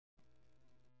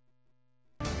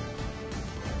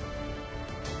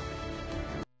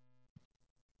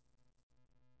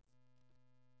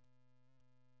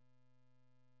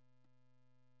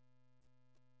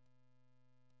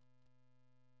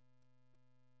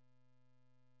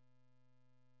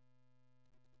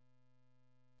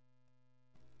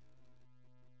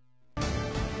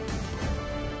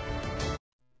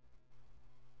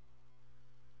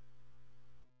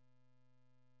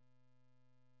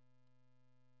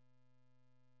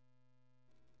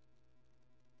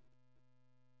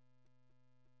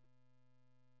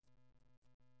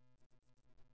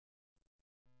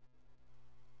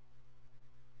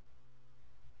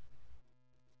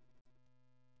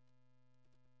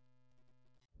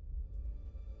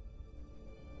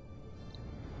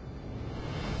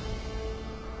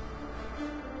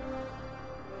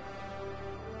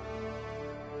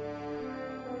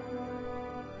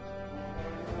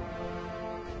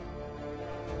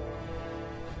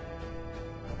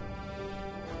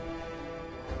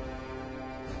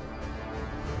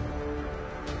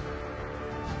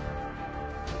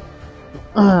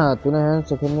Tuna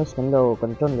second match kan daw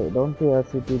control le down to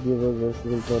CTB versus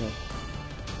RUL CHAW ne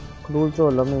RUL CHAW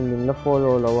lamin min la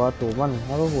follow lawa tu man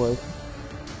haro huai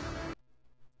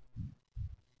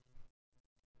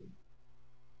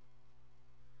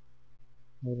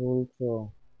RUL CHAW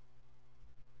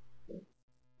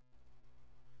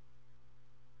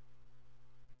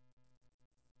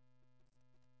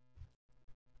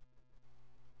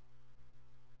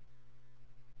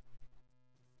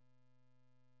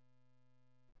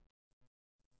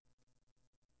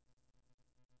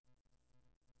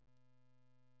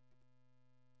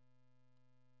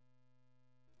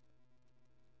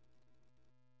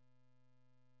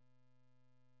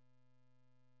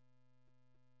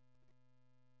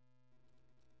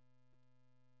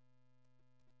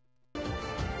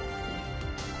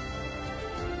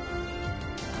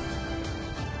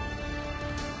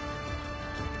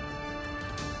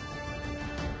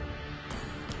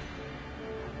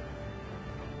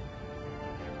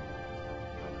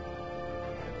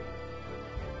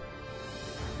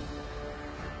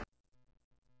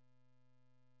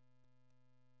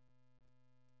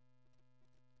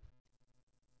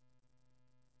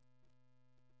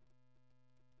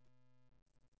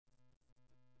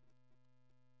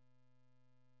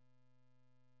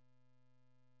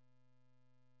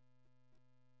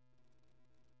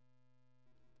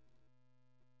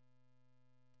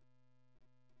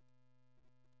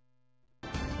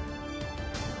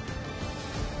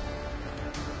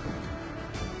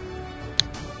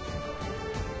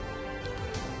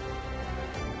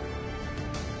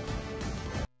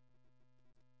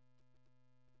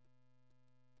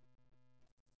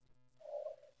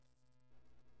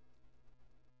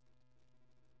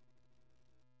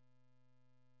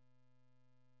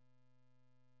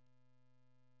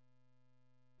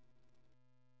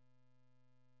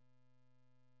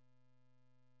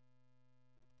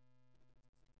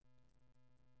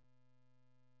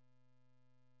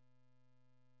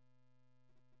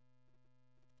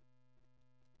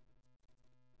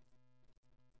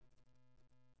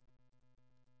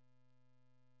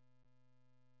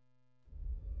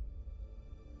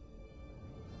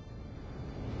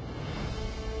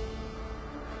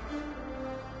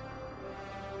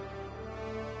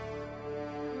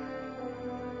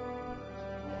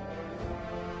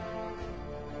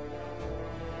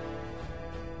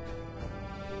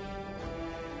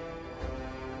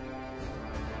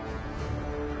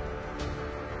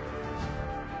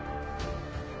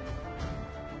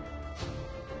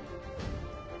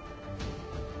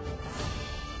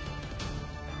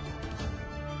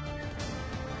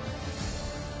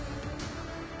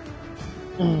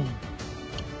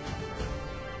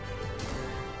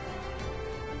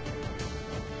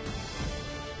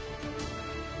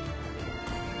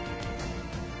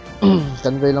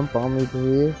kan vai lampang mi tu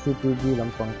CTB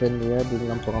lampang ten ya din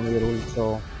lampang mi RUL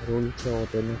CHAW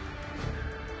ten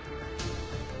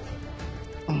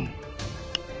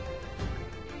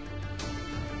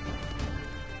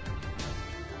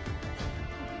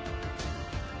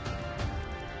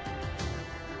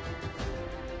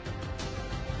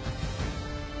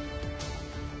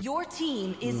Your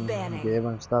team is banning. game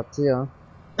ang start siya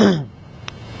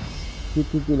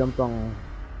CTB lampang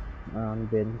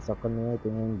ben sa kanila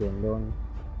tingin ben doon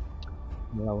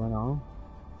malawa na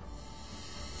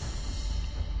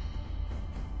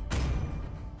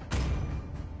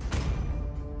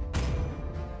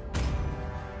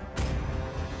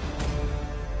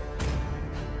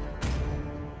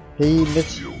hey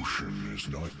let's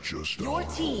Your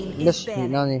team let's is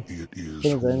banning. nani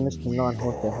tingin sa let's naman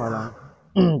hote halang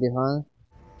di han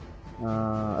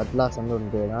at last ang doon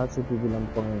kaya CTB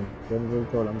lampang RUL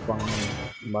CHAW lampang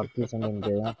Barki sa doon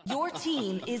kaya Your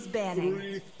team is banning.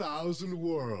 3,000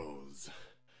 worlds,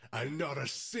 and not a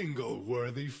single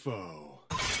worthy foe.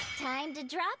 Time to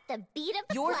drop the beat of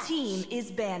the Your flesh. team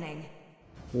is banning.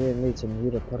 ये नहीं चंगी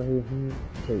रखा रही हूँ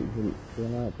कई भूल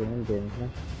देना पेमेंट देना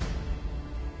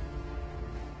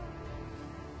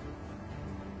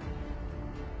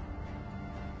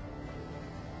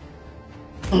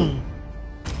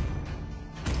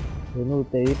Henu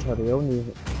tei thariau ni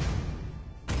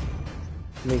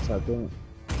le cha ten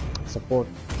support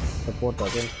ta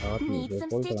ten tha ti Need de some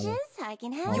pol ta stitches? I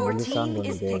can help. Your Really sound team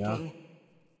is good, yeah. picking.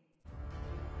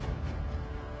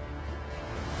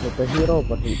 le ta hero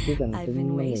pa ti ti kan I've tin been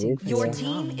ni waiting for Your Yeah.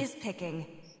 team is picking.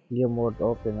 dia mode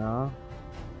open na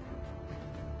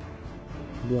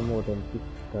dia mode en ti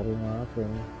kari na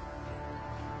ten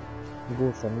bu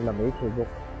san la mai the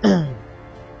bok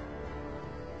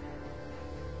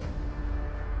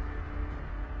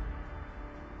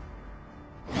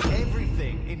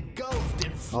Everything engulfed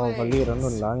in au flames. bali ran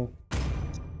nun lang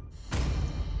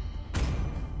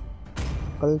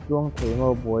kal chuang thei mo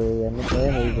boy an te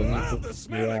nei dum ya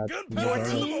Your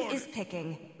team is picking.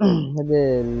 hede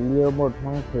leo mod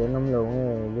hang the nam lo nge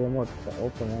leo mod ka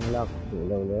open an lak de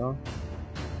lo lo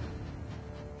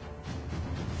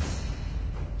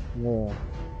ne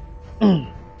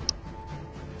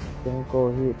tung ko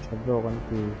hi thadro kan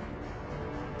ti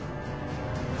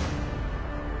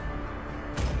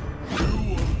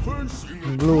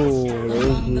blue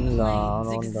legin la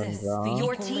non dan ra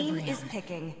Your team is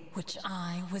picking. Which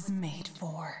I was made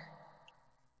for.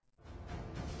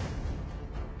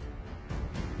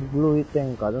 blue hi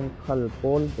teng ka don khal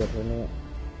pol ke ne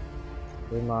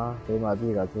tema bi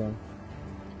ga chen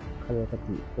khal ka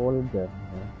ti pol de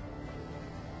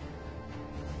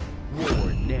War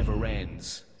never ends.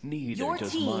 Neither Your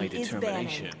does team my is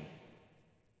determination.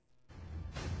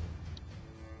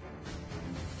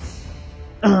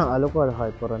 alukar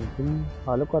hyperan tum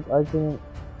alukat I think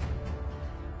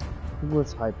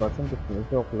goes hyper to play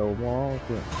talk low more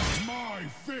My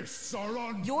fists are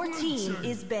on. Your team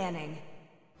is banning.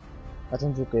 I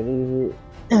think you carry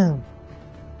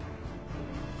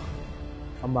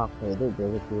a mark for the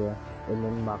day and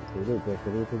then mark for the day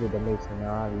to the damage in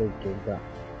our late game that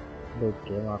late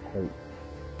game are quite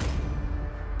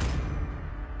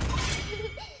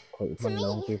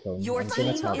long people Your and team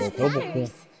then have is a trouble here.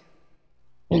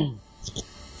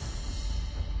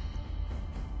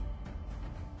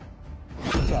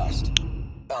 Test.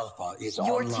 Alpha is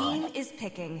Your online. team is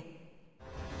picking.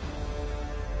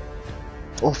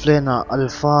 Offlane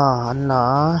alpha anla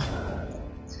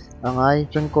angai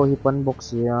Franco hi pan box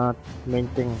ya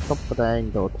maintain top ta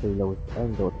do thei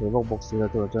lo box ya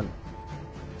to jan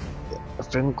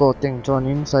Franco teng chon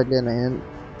inside lane en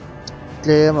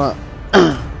claim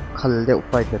khal deu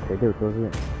pai ka thei deu to hi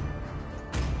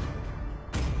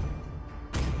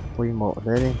poi mo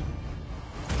le ni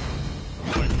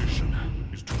My mission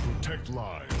is to protect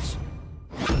lives.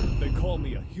 They call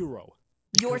me a hero.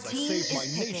 Your because I team saved my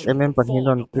is nation picking. MM from pan hi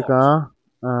don falling pika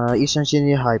apart.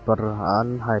 essentially hyper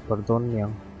don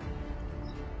yang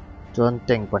chon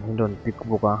teng pan hi don pick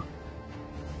boka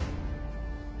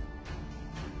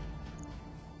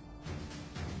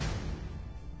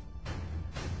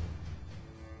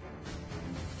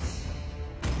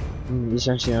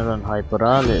essentially run hyper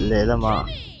le lama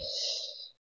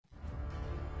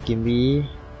kimi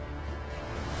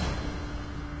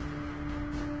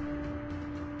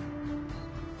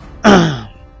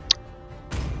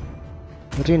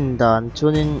rin dan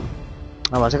chunin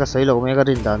ama se ka sei lo me ka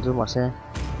rin dan chu ma se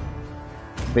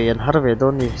beyan har ve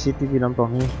don ni CTB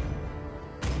lampang hi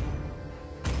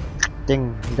teng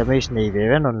damage nei ve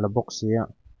non la box ya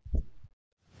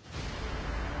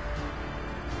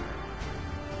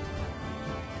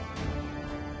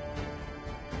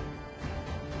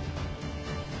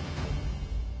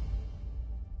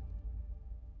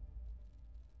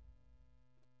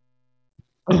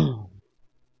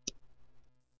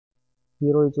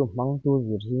hero chu mang tu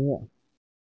zir hi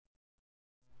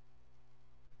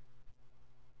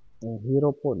hero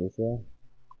po ni se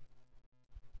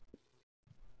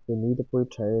the need to put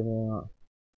try ne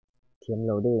thiam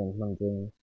lo de mang jeng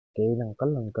ke nang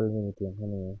kal ni tiang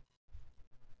ne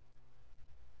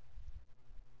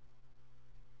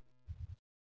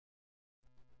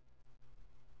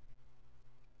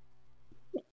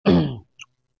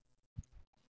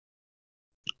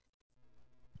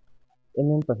em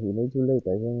pa hi le chu le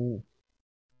ta jeng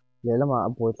le lama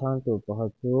apoi thang tu pa ha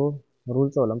chu rule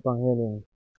cho lampang he ni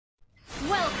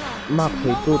Welcome mark to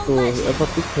thei tu Mobile tu Legends. apa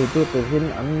pick thei tu hin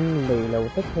an lei lo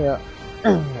tak he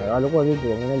a lo ko ri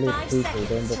duang ne le 5 thei thei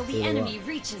den seconds bok till tu the la enemy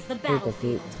reaches the thei ta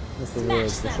ki battlefield. tu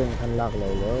Smash tu them. sen khan lak lo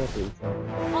lo ti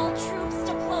All troops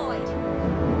deployed.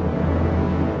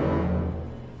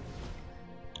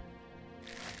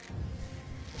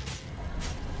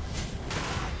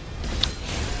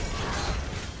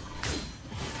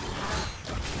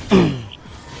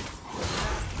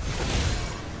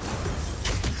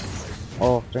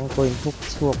 Tránh quên phúc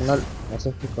chuộc nó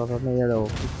sẽ khi có mấy đầu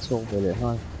phúc chuộc về để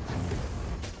thôi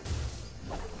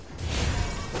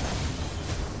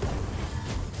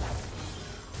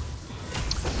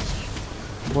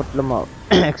một là mà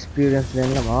experience lên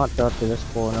là mà cho từ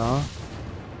spawn nó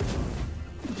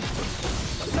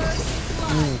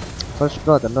first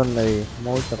blood tấn đòn này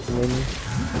mỗi tập mình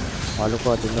hóa lúc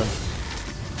qua tấn đòn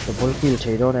double kill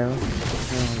thấy đó nè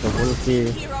double kill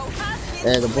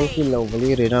double kill lâu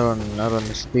với đi nó run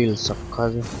steal sắp khá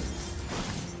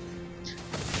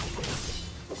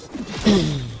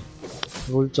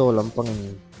rule cho lắm bằng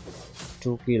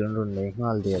 2 kill run này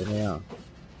ngal đẹp nè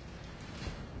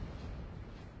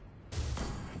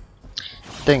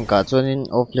tên cả cho nên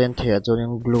offlane thẻ cho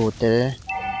nên blue thế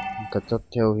ka tot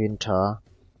theo hin tha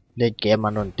late game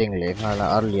anon ting le nga la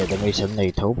early damage an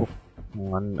nei tho bu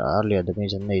an early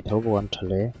damage an nei tho bu an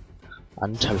thale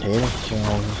an thale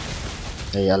chengo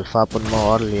ei alpha pun mo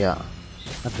early a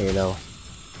hello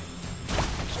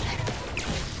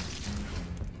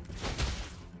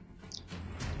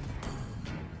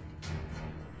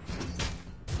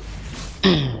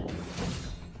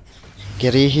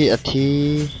Keri hi athi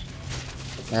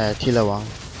thilawang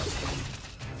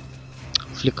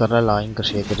flicker la in ka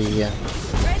she keri ya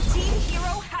Red team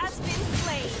hero has been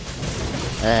slain.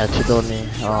 thidoni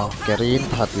keri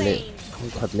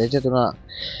thatle je tuna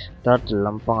tat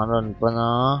lampang anon pana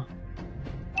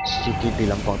CTB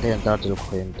lampang te an tat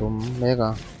khoin tum mega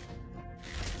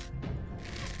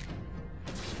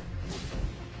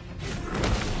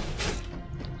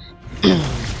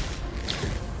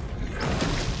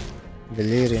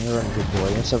Beli ring run di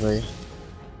boy yang sabai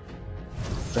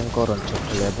Franco run chuk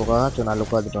le boka chuna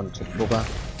luka di run chuk boka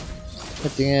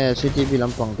ketingnya CTB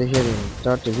lampang te herin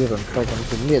tar TV run fight kan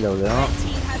tum le lo le Red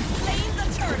team has slain the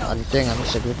turtle. anteng an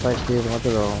sacrifice ti ma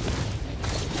to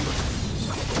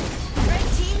Red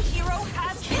team hero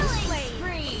has been slain.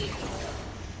 Spree.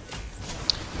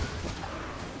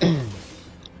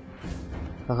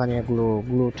 kakanya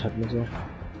glue that ni chu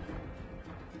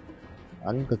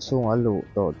an ka chung alu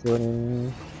to chuan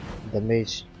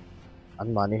damage an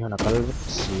mani hana kal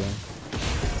siang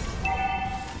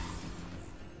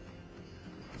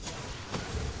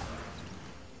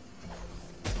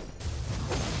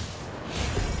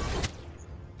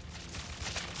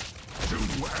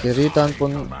kiritan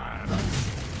pun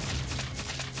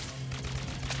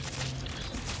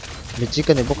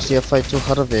Michigan ni box ya fight chu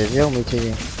har ve veo mi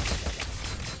thi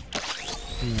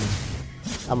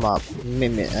ama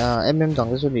mm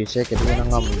dang su ni se ke na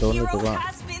ngam do ni to ba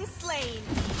Has been slain.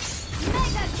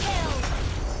 Mega kill.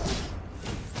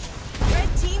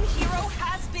 Red team hero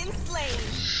has been slain.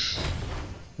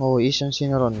 isan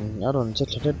sin aron che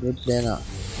thlet bit le na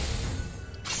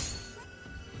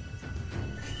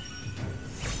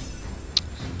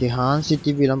ki han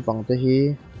CTB lampang te hi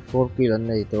 4 kill an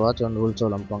nei to a chon rule chaw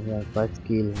lampang hi 5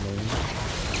 kill nei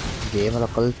game la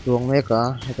kal chuang me ka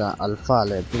heta alpha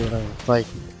le blue ring fight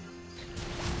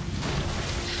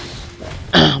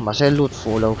mà sẽ lụt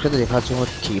phủ lâu rất là khá chung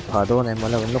chỉ phá đô này mà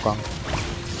là vẫn lúc còn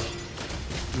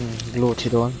lụt thì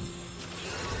đốn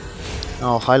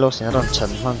hai lô sẽ còn chấn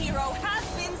hơn Hero has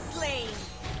been slain.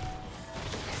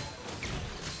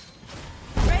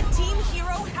 Red team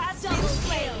hero has been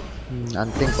slain.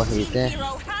 anh tin quả hỉ thế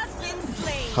Hero has been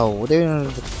slain. hầu đấy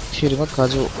khi mất khá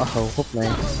dụ hầu khúc này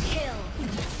Kill.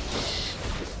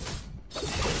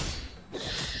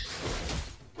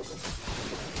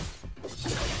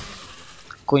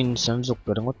 Queen sản dục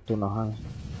cái đó tụi nó hay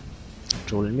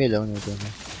trốn mía lâu như thế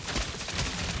này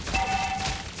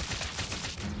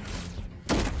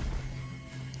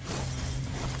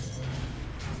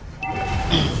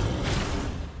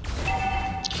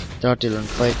cho chỉ lần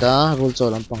phải ta rule cho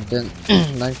làm bằng tên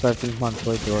 95 pin man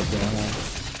thôi rồi thế này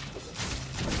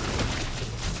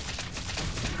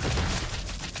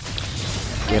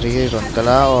kiri ron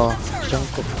kalao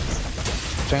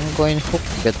trang coin hook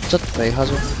bet chất phải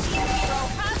hazu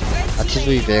athi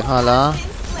zui ve hala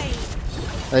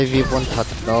IV pon that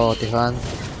do ti han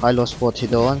high low spot hi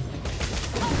don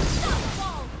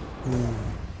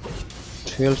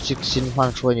 12-16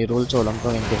 man shoi ni rule cho lam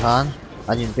pang in ti han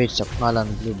anin page chap ngalan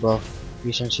blue buff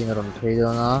vision sin ron thei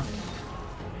do na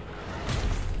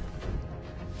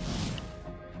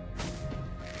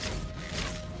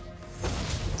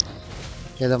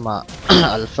helama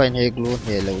alpha in he glue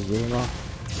he lo je ma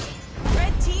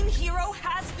Red team hero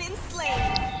has been slain.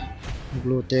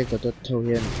 blue te ko tot thau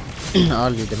hian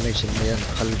early damage in hian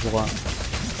khal buka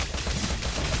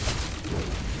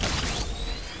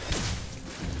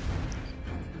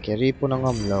carry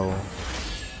punangam lo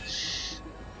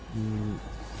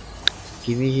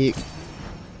kimi hi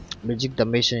magic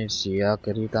damage in sia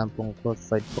carry tan pung close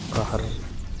fight pakka har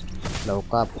lo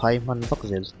ka phai man bak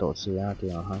zel to sia ti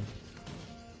ha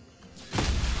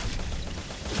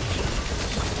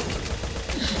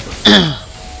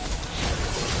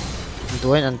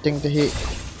doin an ting te hi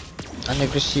an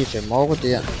aggressive e mo ko te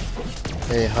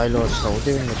high low so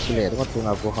te ni chile ko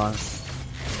tuna ko han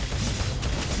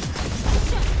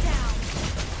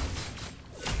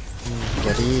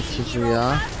kari thijuya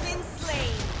Has been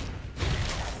slain.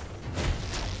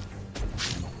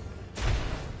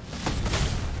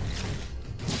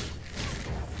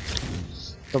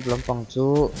 top lampang chu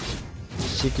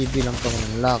CTB lampang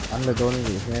lak an le don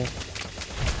li he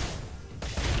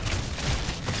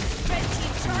Red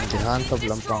team turret Jahan has top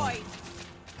been lampang destroyed.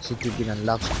 CTB nan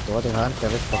lak to te han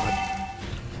correct pakhat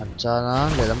an chana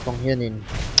le lampang hianin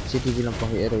CTB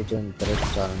lampang hi eroi chen tare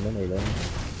chan le nei lon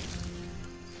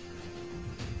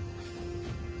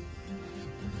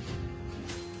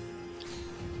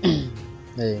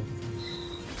hey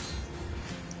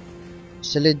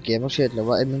select game set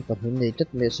lawa emin pathin nei tat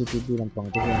me CTB lampang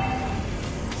te hian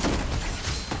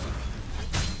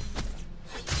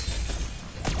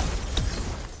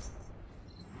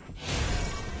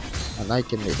an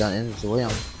item nei dan en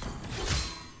zoyang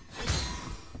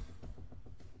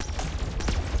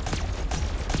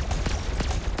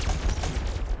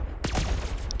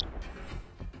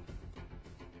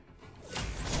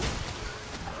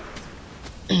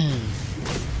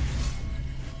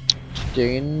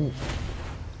chuyện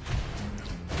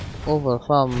over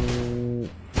farm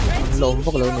lộn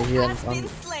bốc lộn này hiền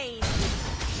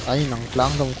anh nặng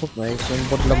láng đông khúc này xem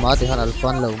bot lama thì hắn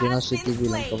alpha lâu bên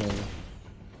CTV làm công này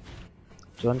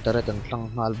chuan tare tan thlang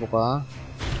hal boka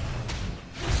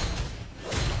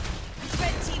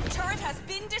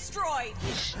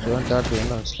chuan tar tuin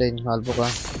lan slain hal boka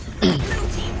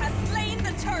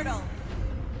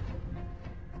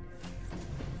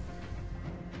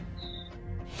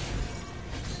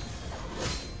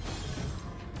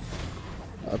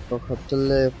pakhat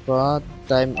lefa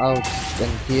time out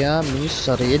kan tia mi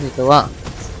sari ni tawa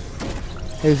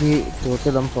heavy to te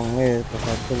lampang nge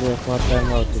pakhat lefa time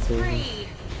out te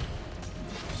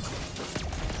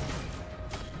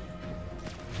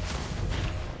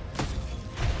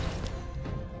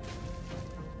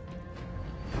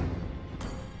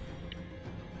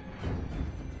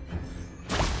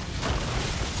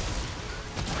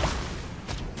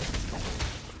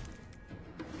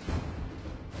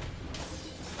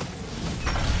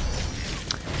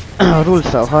RUL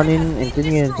sa khanin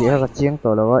engineer ji ha chiang to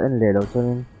lawa en le lo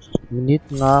chunin minute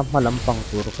nga malampang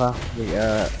tur kha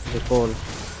recall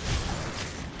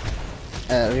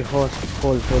rehost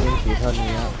call chunin ti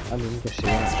thania anin ka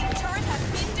sia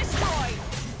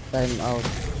time out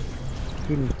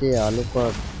kim te aluka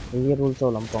ei RUL to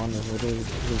lampang ni RUL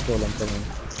to lampang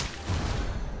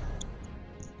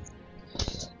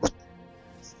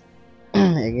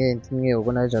enge engineer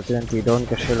organizer chuan ti don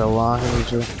ka shelawa hi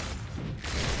chu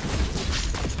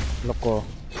loko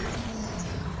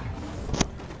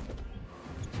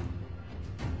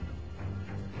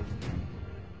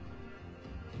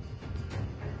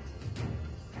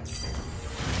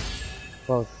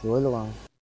vào suối luôn à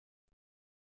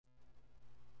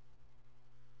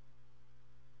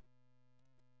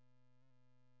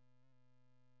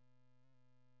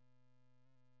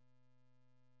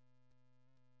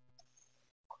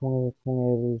không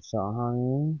nghe sợ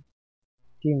hăng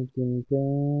kim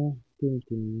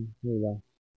kim như là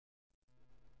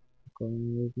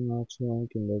còn nó chưa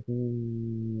kim được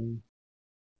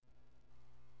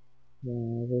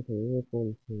với thử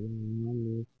cô thì nó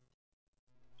như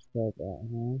sao cả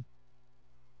ha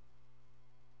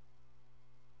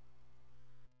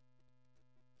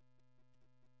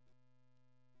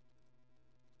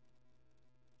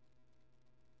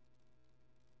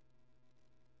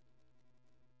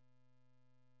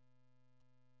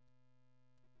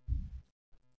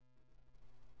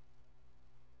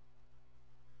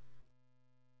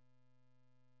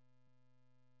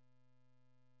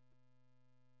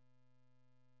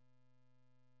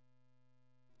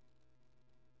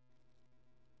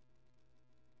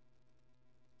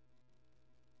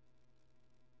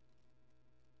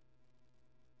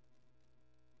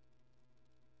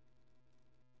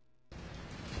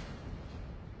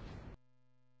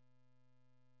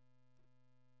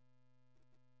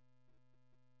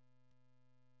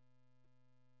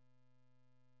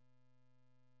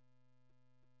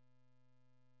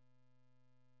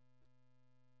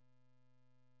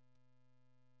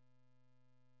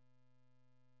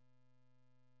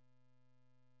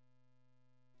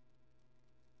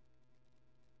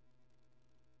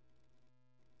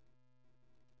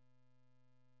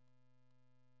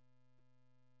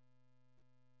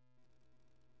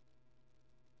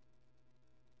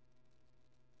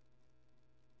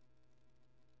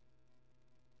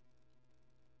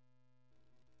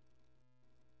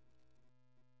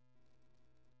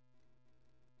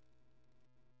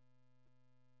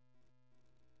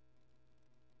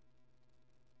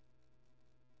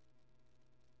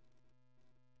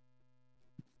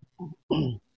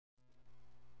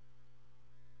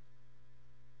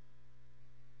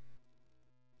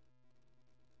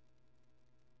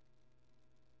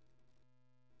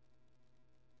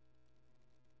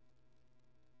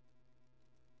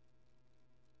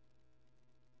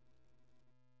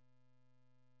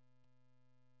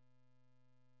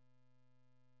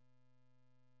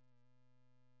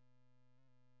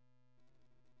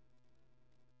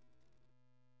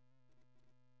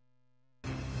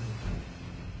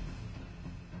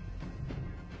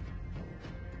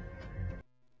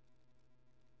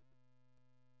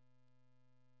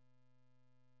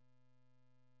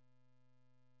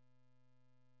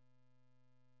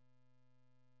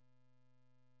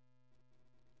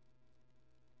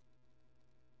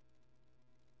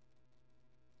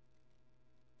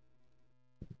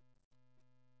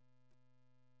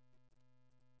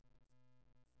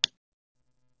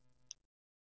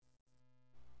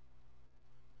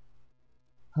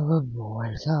Buổi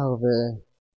sao về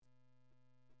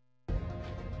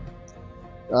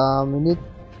minute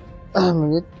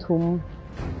minute thum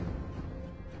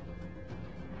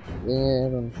nghe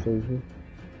còn suy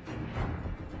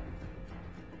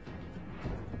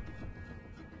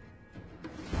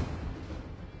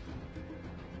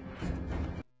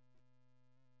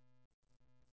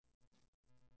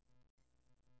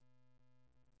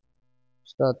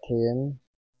start thêm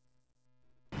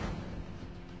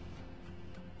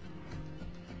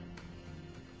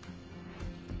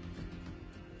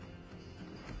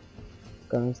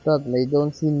cần start mấy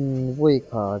đón xin vui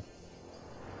khả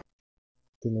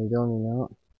thì mấy đón này nó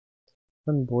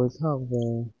phân buổi sao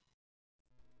về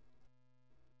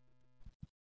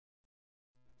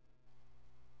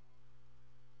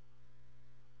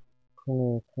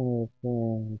không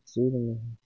chỉ là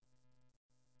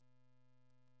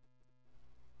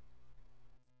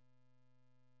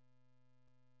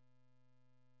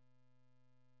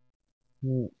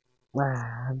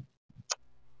à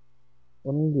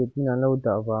vấn đề tí là lâu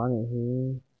trở vào này thì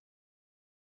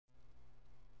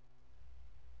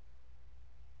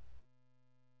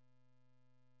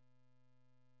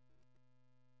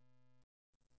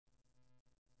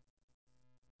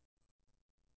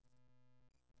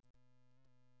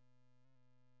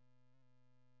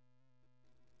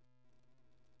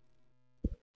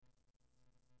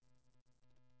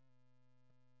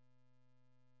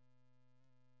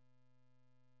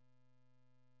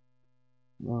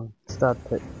start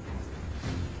thôi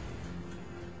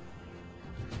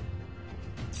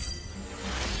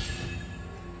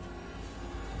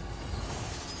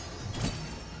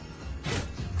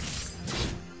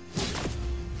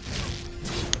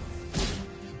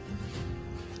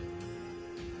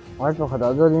Ai cho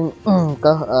khada din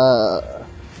ka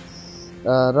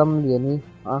ram liani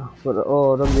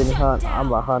ram liani khan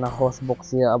ama khana host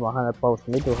box ya ama khana pause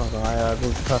ni tu khang aya ru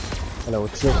kha hello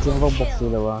check ching box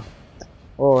lawa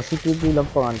CTB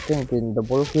lampang teng tin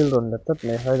double kill ron la tat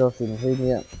mai hai lo sin hei ni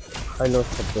hai lo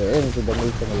sape em tu da mai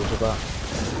chang tu ba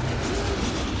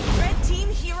Red team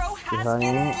hero has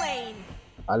been slain.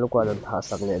 alu kwa dan tha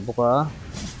sak le buka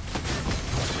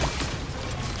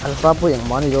alpha po yang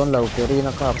mani don lau keri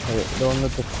na ka phai don na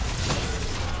tu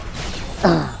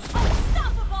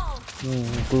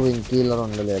tuin kill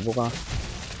ron le buka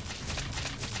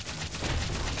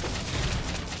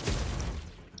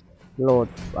load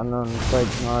anon fight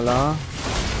ngala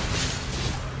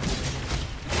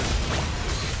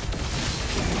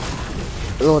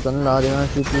load an la ding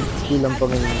CTB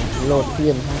lampang load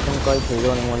tian hang kai thei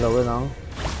don mon lo we nang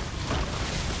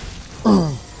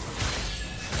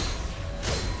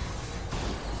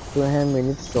tôi hay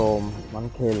minute som man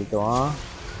khel to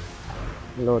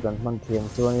load an man thiam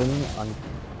chuan in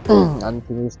an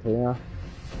finish thei na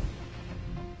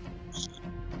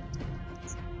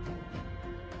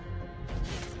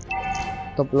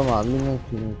top lama min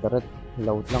king tarat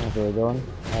lo tlang ve don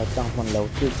ai tang man lo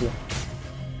chi chi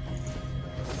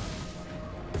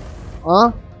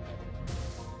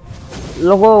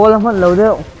logo wala man lo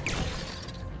deu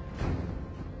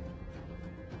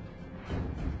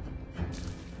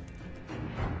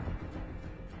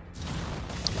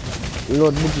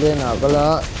load bit le na kala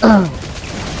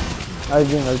ai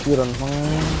jing al ti ron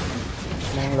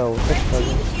mang lo tek ka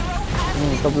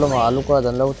top lama alu ka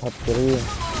dan lo that kiri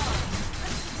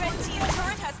Red team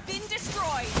turret has been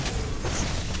destroyed.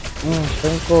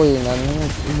 tengko inan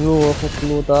blue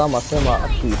khutlu ta masema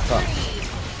ati tha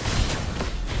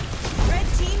Red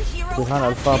team hero ki han has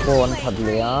alpha been po an slain. that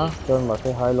le a ton ma se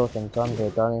hai lo sen chan ve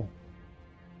ta ni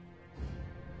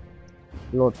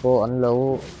load po an lo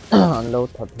an lo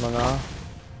that mana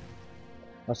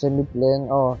ase mid lane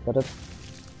taret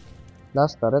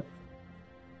last taret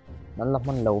nan la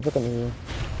man lo ve kan ni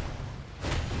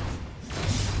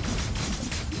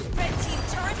Red team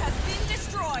turret has been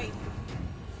destroyed.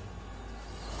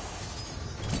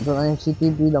 don anh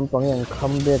CTB lampang yang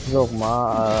comeback jok ma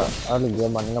ali ge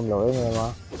man ngam lo e ma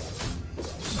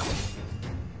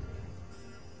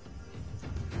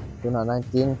tuna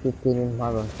 19 15 in ma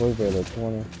ron foi ve le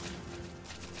thon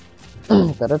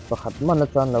taret pakhat man la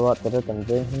chan lawa taret an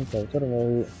ve hin chau char me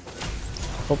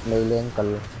khop nei len kal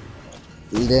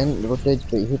len rotate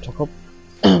pe hi thakop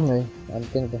nei an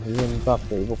teng ka hin pa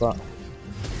pe boka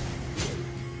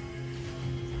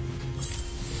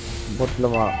bot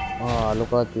lama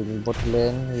luka tin bot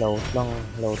lane lo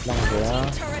tlang ve a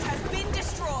Turret has been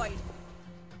destroyed.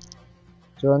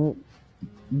 chuan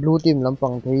blue team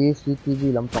lampang thei CTB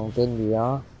lampang ten nia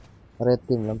red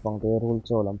team lampang te RUL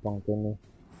CHAW lampang ten ni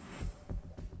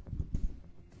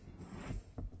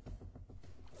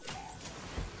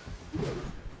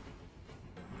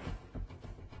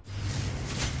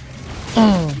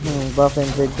buff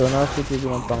and break doon na CTB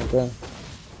ng pangten.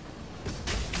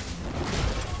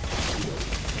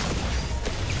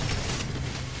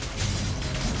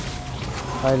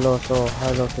 High low so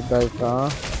dive ka.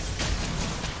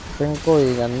 Tengko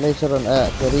ikan laser on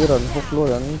carry on hook lo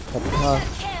dan katha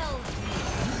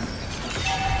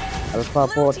alpha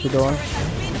port kidon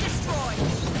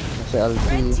se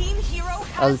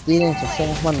alti ni sa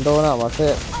seng man do na ma se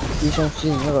isang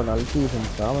sin na ron alti thum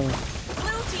sa man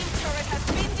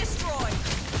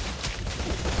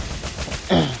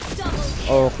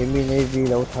okay mi navy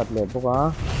lo that le boka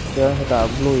chen heta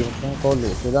blue in seng ko lu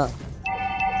tu da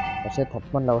se thap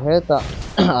man lo heta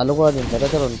alu ko din ta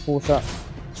ron pu sa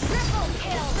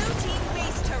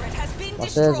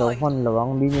sẽ dấu phần là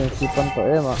bóng minion si con tội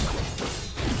em ạ.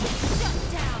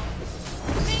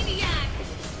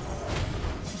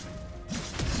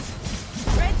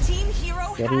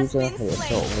 Cái đi cho phải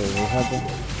sổ về người khác chứ.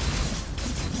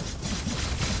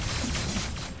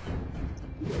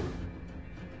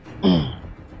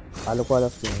 Lúc qua là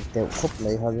phải kẹo khúc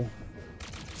lấy hết đi.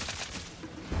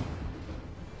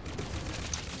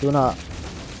 Chú nào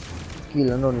khi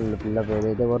là nó là về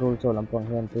đây có rule cho làm bằng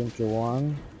hiện 21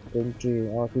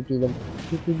 23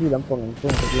 CTB làm bằng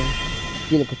phone cái gì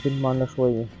khi là cái phim man nó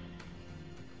xoay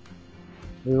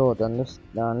lo dan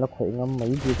nó khởi ngâm mấy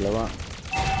việc là bạn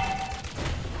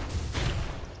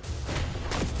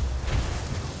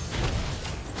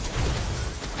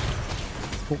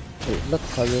phúc thể rất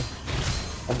sao vậy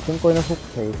ông chúng coi nó phúc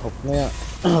thể học nè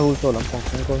rule cho làm bằng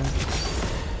chúng coi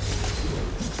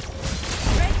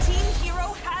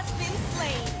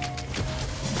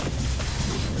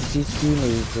CC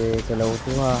này về cái lâu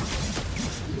thứ mà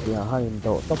thì là hai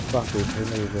độ tốc và từ thế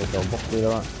này về độ bốc đi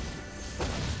đó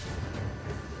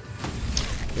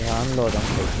thì hắn lo đang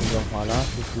phải sử dụng hóa lá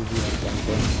CTB này chẳng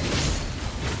quên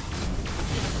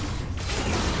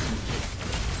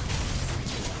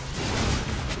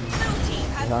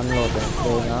thì hắn lo đang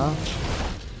chơi nó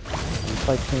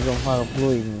phải sử dụng hóa là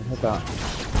blue hết cả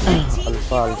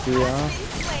alpha kia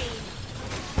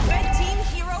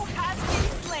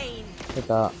hết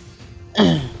cả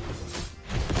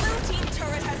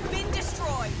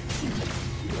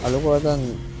lúc đó then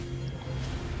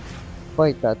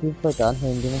phải trả anh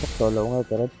hình nhưng tốc độ lộn ngay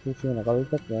từ đó chú xưa là có lý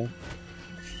chất vậy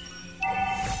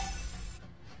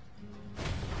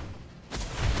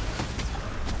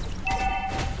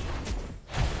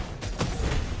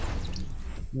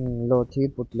lô thi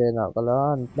bụt lên nào cái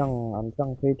đó anh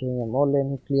tăng khi thì nhà mô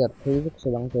lên clear thi rất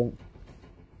sẽ đăng trên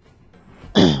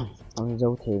anh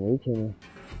dâu thì mấy thì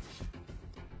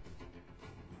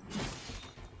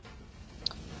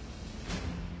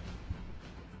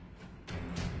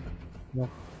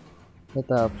cái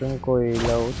tập trong coi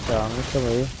lâu sáng cái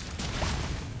mấy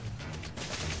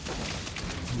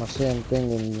mà xem tên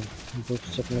mình tôi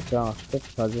sẽ nó cho step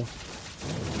vào rồi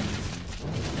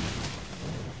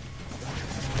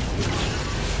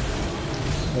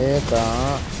thế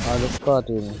cả lúc có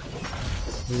thì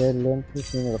lên chút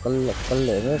nhưng mà cái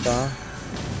lệ đấy cả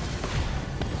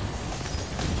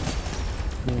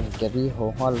cái đi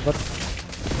hồ hoa vất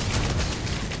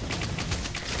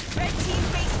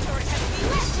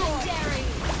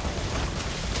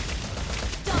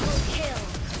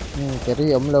cái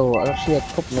đi ấm lâu ở siết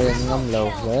khúc lên ngâm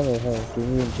lâu đấy rồi thôi tuy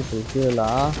nhiên chứ từ kia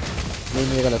là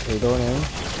như là thủy đô này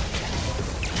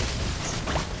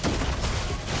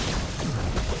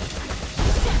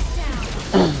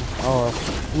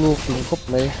lu kính khúc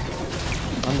này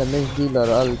anh đã lên đi là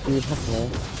RUL khúc này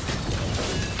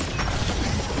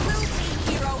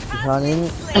cho nên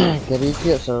cái đi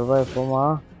kia survive của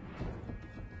mà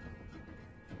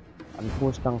anh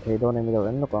push tăng thủy đô này mới đầu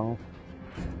đến nó còn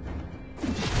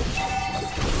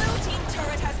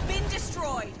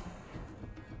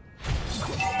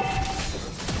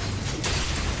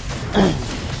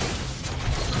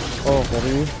cái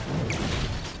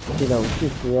đi đầu chiếc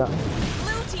kia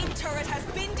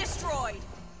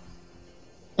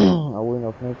win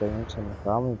of này chẳng thành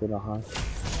phá mình từ nào hay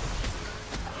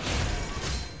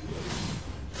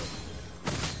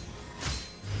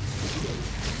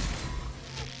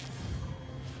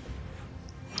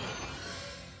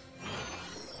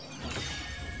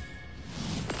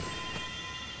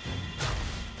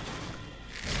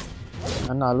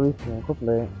anh nào lui xuống cúp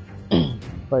lên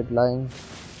fight line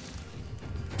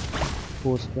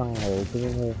push lang này cái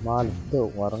này mà được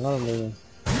warna này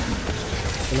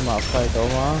ini maaf saya tahu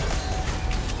mah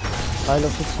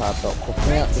kalau susah atau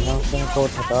kupnya dengan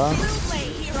sengkot atau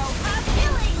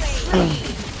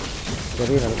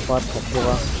jadi nalpat satu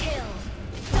bang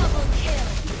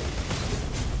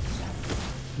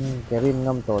kiri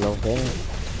 5 tổ lâu thế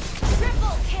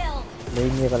mấy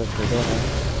như cái là gì đó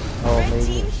này mấy Red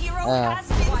như team hero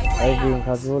has been ai slain. riêng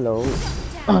khá dữ lâu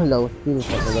lâu skill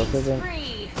hoặc lâu cái bên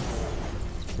Spree.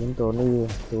 chúng tôi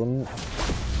đi chúng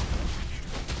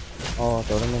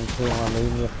tôi đang mình thương mấy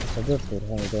như sẽ rất tuyệt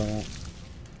vời đó này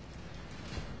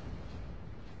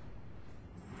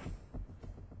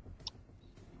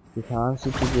thì khán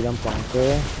CTB làm bằng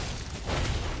cái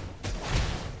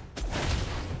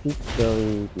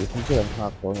victory thì không chỉ làm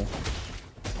hạt rồi này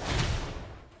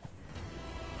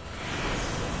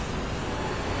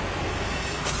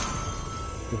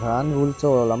thì khán RUL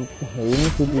cho làm hình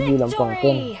CTB làm bằng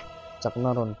tên Victory. chắc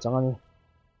nó rồi chẳng anh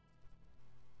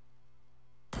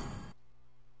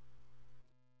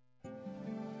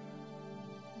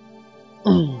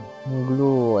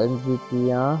Blue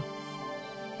MVP á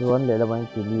Tuan để là bánh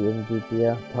chỉ đi MVP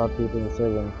á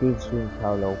 30.7 kill stream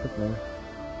thao lâu phút này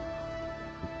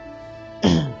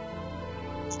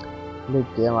lấy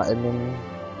kia mà em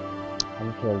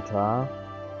anh kêu trả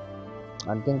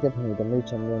anh tin tiếp hình tâm lý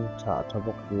trong nên trả cho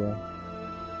bốc kia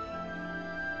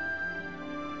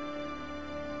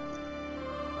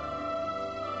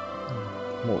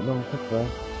một năm phút rồi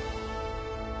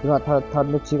nhưng mà thật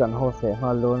lúc chỉ cần hồ sẻ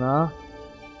hoa luôn á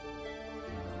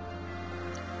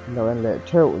đầu anh lại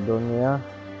trêu đồ nhé